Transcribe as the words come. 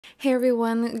Hey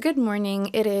everyone, good morning.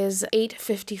 It is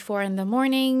 8:54 in the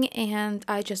morning and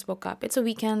I just woke up. It's a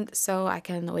weekend, so I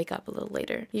can wake up a little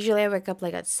later. Usually I wake up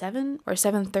like at 7 or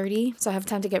 7:30, so I have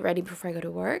time to get ready before I go to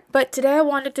work. But today I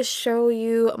wanted to show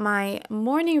you my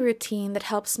morning routine that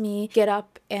helps me get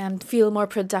up and feel more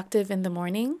productive in the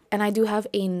morning. And I do have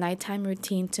a nighttime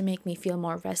routine to make me feel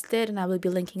more rested, and I will be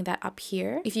linking that up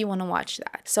here if you want to watch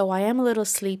that. So I am a little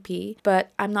sleepy,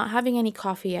 but I'm not having any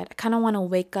coffee yet. I kind of want to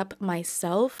wake up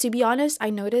myself. To be honest, I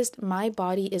noticed my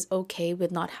body is okay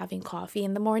with not having coffee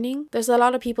in the morning. There's a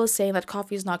lot of people saying that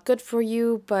coffee is not good for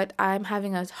you, but I'm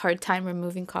having a hard time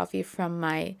removing coffee from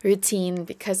my routine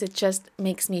because it just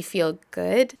makes me feel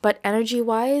good. But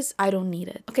energy-wise, I don't need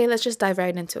it. Okay, let's just dive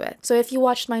right into it. So if you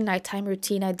watched my nighttime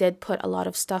routine, I did put a lot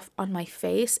of stuff on my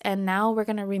face, and now we're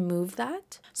gonna remove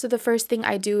that. So the first thing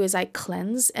I do is I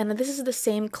cleanse, and this is the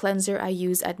same cleanser I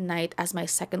use at night as my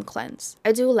second cleanse.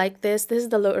 I do like this. This is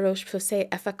the La Roche-Posay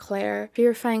Effaclar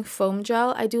Purifying Foam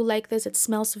Gel. I do like this. It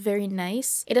smells very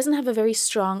nice. It doesn't have a very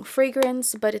strong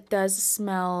fragrance, but it does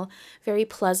smell very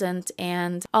pleasant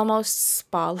and almost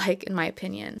spa-like in my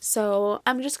opinion. So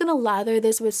I'm just gonna lather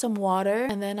this with some water,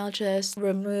 and then I'll just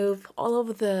remove all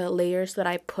of the layers that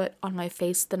I put on my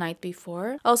face the night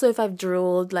before. Also, if I've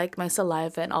drooled, like my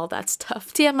saliva and all that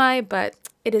stuff. TMI, but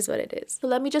it is what it is. So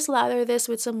let me just lather this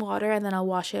with some water and then I'll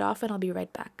wash it off and I'll be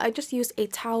right back. I just used a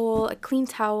towel, a clean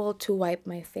towel to wipe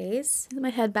my face. Is my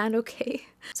headband okay?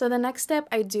 So the next step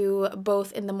I do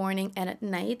both in the morning and at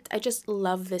night. I just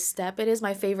love this step. It is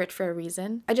my favorite for a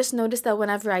reason. I just noticed that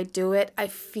whenever I do it, I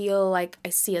feel like I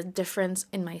see a difference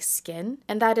in my skin.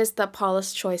 And that is the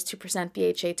Paula's Choice 2%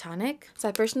 BHA tonic. So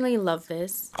I personally love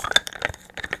this.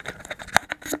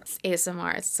 It's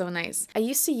ASMR, it's so nice. I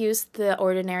used to use the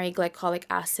Ordinary Glycolic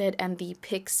Acid and the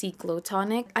Pixie Glow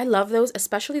Tonic. I love those,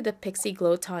 especially the Pixie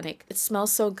Glow Tonic. It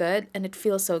smells so good and it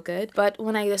feels so good. But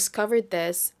when I discovered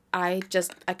this, I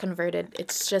converted.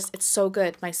 It's so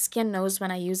good. My skin knows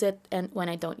when I use it and when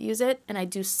I don't use it, and I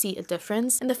do see a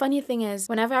difference. And the funny thing is,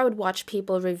 whenever I would watch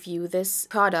people review this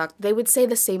product, they would say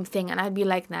the same thing and I'd be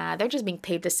like, nah, they're just being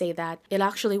paid to say that. It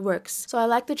actually works. So I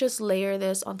like to just layer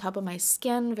this on top of my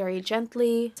skin very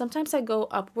gently. Sometimes I go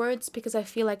upwards because I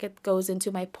feel like it goes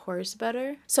into my pores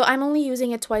better. So I'm only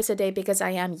using it twice a day because I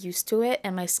am used to it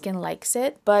and my skin likes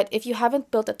it. But if you haven't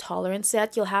built a tolerance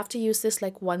yet, you'll have to use this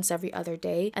like once every other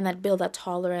day, and that build that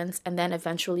tolerance, and then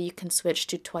eventually you can switch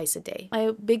to twice a day. My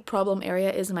big problem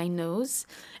area is my nose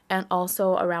and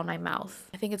also around my mouth.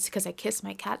 I think it's because I kiss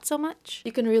my cat so much.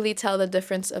 You can really tell the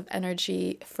difference of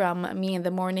energy from me in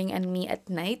the morning and me at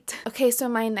night. Okay, so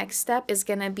my next step is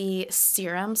gonna be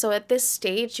serum. So at this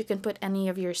stage, you can put any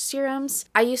of your serums.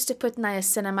 I used to put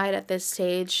niacinamide at this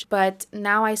stage, but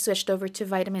now I switched over to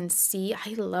vitamin C.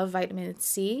 I love vitamin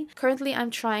C. Currently,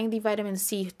 I'm trying the vitamin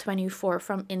C 24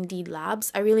 from Indeed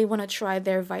Labs. I really want to try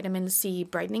their vitamin C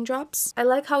brightening drops. I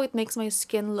like how it makes my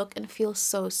skin look and feel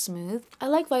so smooth. I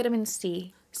like vitamin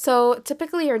C. So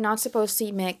typically you're not supposed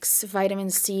to mix vitamin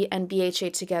C and BHA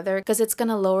together because it's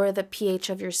gonna lower the pH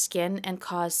of your skin and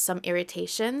cause some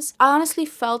irritations. I honestly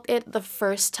felt it the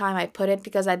first time I put it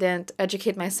because I didn't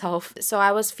educate myself. So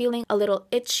I was feeling a little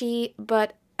itchy,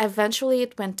 but eventually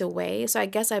it went away, so I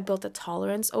guess I built a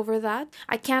tolerance over that.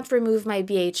 I can't remove my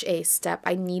BHA step.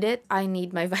 I need it. I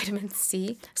need my vitamin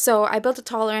C. So I built a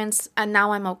tolerance and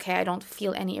now I'm okay. I don't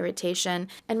feel any irritation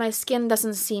and my skin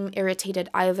doesn't seem irritated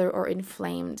either or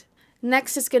inflamed.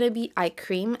 Next is going to be eye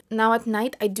cream. Now at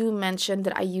night, I do mention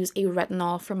that I use a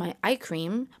retinol for my eye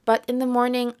cream, but in the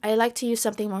morning, I like to use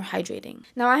something more hydrating.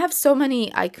 Now I have so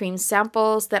many eye cream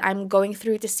samples that I'm going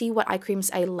through to see what eye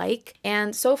creams I like,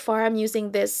 and so far I'm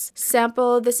using this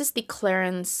sample. This is the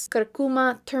Clarins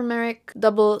Curcuma Turmeric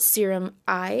Double Serum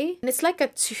Eye, and it's like a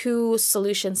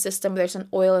 2-solution system. There's an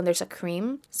oil and there's a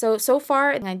cream. So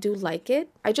far, I do like it.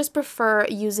 I just prefer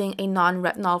using a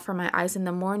non-retinol for my eyes in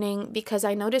the morning because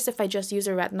I notice if I just use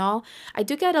a retinol, I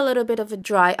do get a little bit of a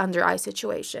dry under eye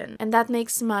situation, and that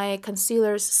makes my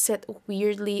concealers sit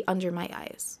weirdly under my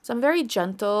eyes. So I'm very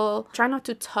gentle. Try not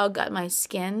to tug at my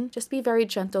skin. Just be very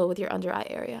gentle with your under eye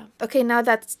area. Okay, now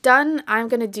that's done, I'm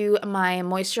gonna do my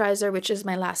moisturizer, which is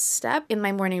my last step in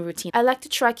my morning routine. I like to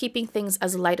try keeping things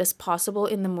as light as possible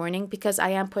in the morning because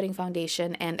I am putting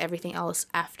foundation and everything else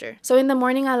after. So in the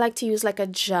morning, I like to use like a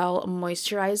gel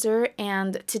moisturizer,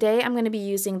 and today I'm going to be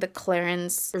using the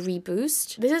Clarins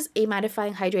Reboost. This is a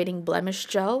mattifying hydrating blemish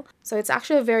gel. So it's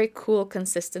actually a very cool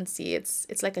consistency.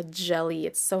 It's like a jelly.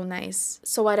 It's so nice.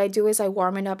 So what I do is I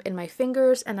warm it up in my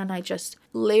fingers and then I just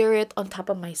layer it on top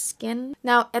of my skin.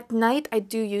 Now at night I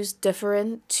do use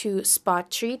different to spot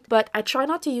treat, but I try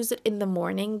not to use it in the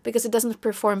morning because it doesn't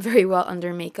perform very well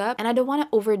under makeup and I don't want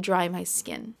to over dry my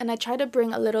skin. And I try to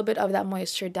bring a little bit of that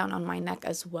moisture down on my neck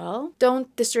as well.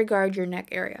 Don't disregard your neck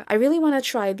area. I really want to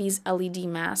try these LED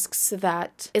masks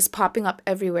that is popping up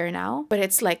everywhere now, but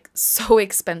it's like so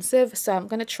expensive, so I'm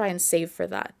gonna try and save for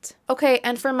that. Okay,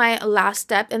 and for my last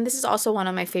step, and this is also one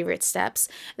of my favorite steps,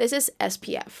 this is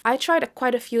SPF. I tried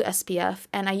quite a few SPF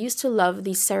and I used to love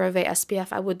the CeraVe SPF.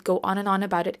 I would go on and on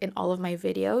about it in all of my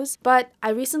videos, but I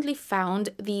recently found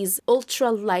these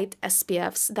ultra light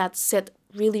SPFs that sit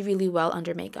really well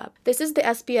under makeup. This is the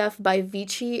SPF by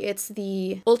Vichy. It's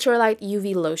the ultralight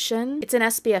UV lotion. It's an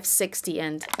SPF 60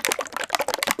 and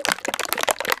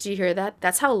do you hear that?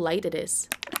 That's how light it is.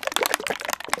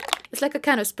 It's like a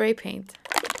kind of spray paint.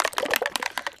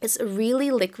 It's really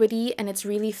liquidy and it's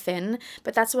really thin,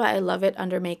 but that's why I love it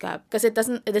under makeup because it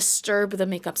doesn't disturb the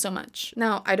makeup so much.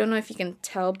 Now, I don't know if you can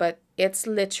tell, but it's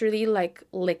literally like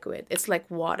liquid. It's like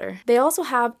water. They also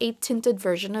have a tinted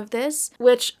version of this,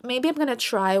 which maybe I'm gonna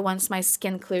try once my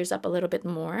skin clears up a little bit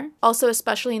more. Also,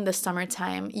 especially in the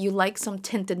summertime, you like some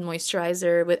tinted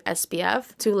moisturizer with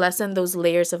SPF to lessen those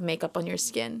layers of makeup on your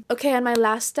skin. Okay, and my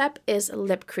last step is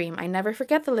lip cream. I never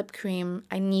forget the lip cream.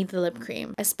 I need the lip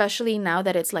cream, especially now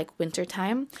that it's like winter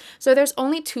time. So there's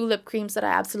only 2 lip creams that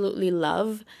I absolutely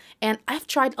love, and I've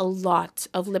tried a lot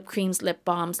of lip creams, lip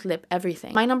balms, lip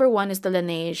everything. My number one is the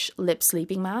Laneige Lip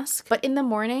Sleeping Mask. But in the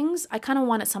mornings, I kind of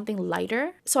wanted something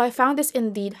lighter. So I found this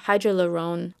Indeed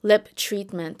Hyaluron Lip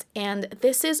Treatment. And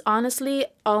this is honestly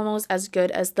almost as good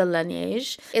as the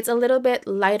Laneige. It's a little bit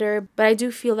lighter, but I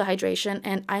do feel the hydration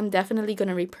and I'm definitely going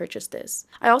to repurchase this.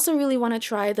 I also really want to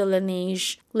try the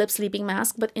Laneige Lip Sleeping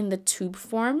Mask, but in the tube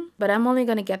form. But I'm only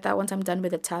going to get that once I'm done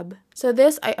with the tub. So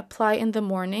this I apply in the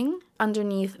morning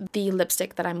underneath the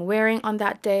lipstick that I'm wearing on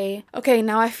that day. Okay,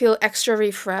 now I feel extra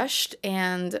refreshed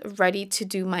and ready to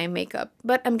do my makeup.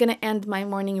 But I'm gonna end my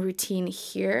morning routine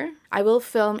here. I will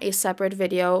film a separate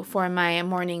video for my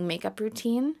morning makeup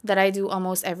routine that I do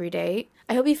almost every day.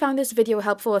 I hope you found this video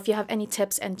helpful. If you have any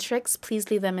tips and tricks,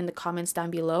 please leave them in the comments down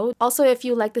below. Also, if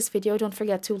you like this video, don't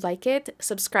forget to like it,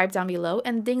 subscribe down below,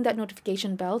 and ding that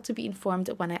notification bell to be informed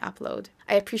when I upload.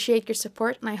 I appreciate your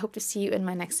support and I hope to see you in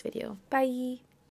my next video. Bye!